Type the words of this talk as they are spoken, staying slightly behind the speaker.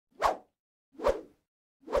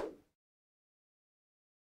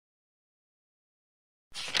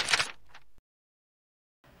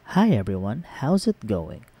Hi everyone, how's it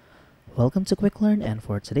going? Welcome to Quick Learn, and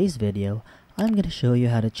for today's video, I'm going to show you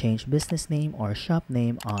how to change business name or shop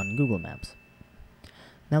name on Google Maps.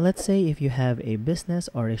 Now let's say if you have a business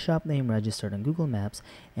or a shop name registered on Google Maps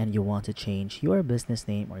and you want to change your business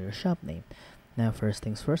name or your shop name. Now first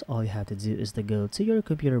things first, all you have to do is to go to your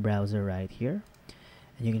computer browser right here,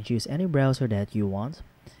 and you can choose any browser that you want.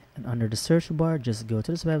 And under the search bar, just go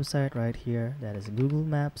to this website right here, that is Google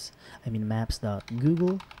Maps,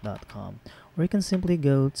 maps.google.com, or you can simply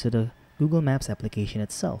go to the Google Maps application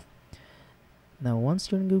itself. Now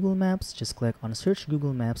once you're in Google Maps, just click on search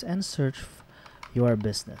Google Maps and search your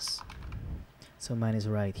business. So mine is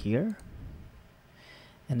right here,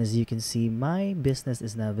 and as you can see, my business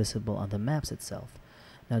is now visible on the maps itself.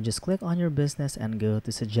 Now just click on your business and go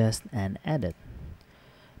to suggest and edit.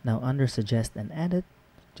 Now under suggest and edit,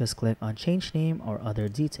 just click on change name or other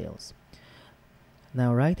details.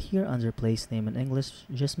 Now right here under place name in English,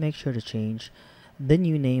 just make sure to change the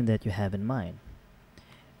new name that you have in mind.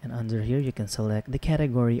 And under here you can select the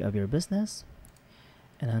category of your business,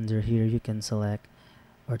 and under here you can select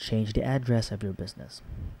or change the address of your business.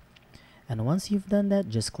 And once you've done that,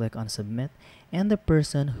 just click on submit, and the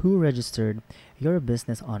person who registered your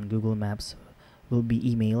business on Google Maps will be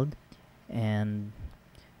emailed, and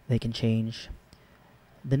they can change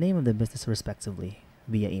the name of the business respectively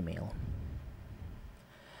via email.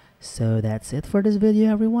 So that's it for this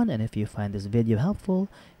video everyone, and if you find this video helpful,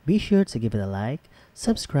 be sure to give it a like,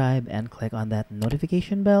 subscribe, and click on that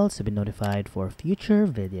notification bell to be notified for future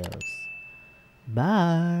videos.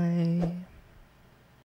 Bye!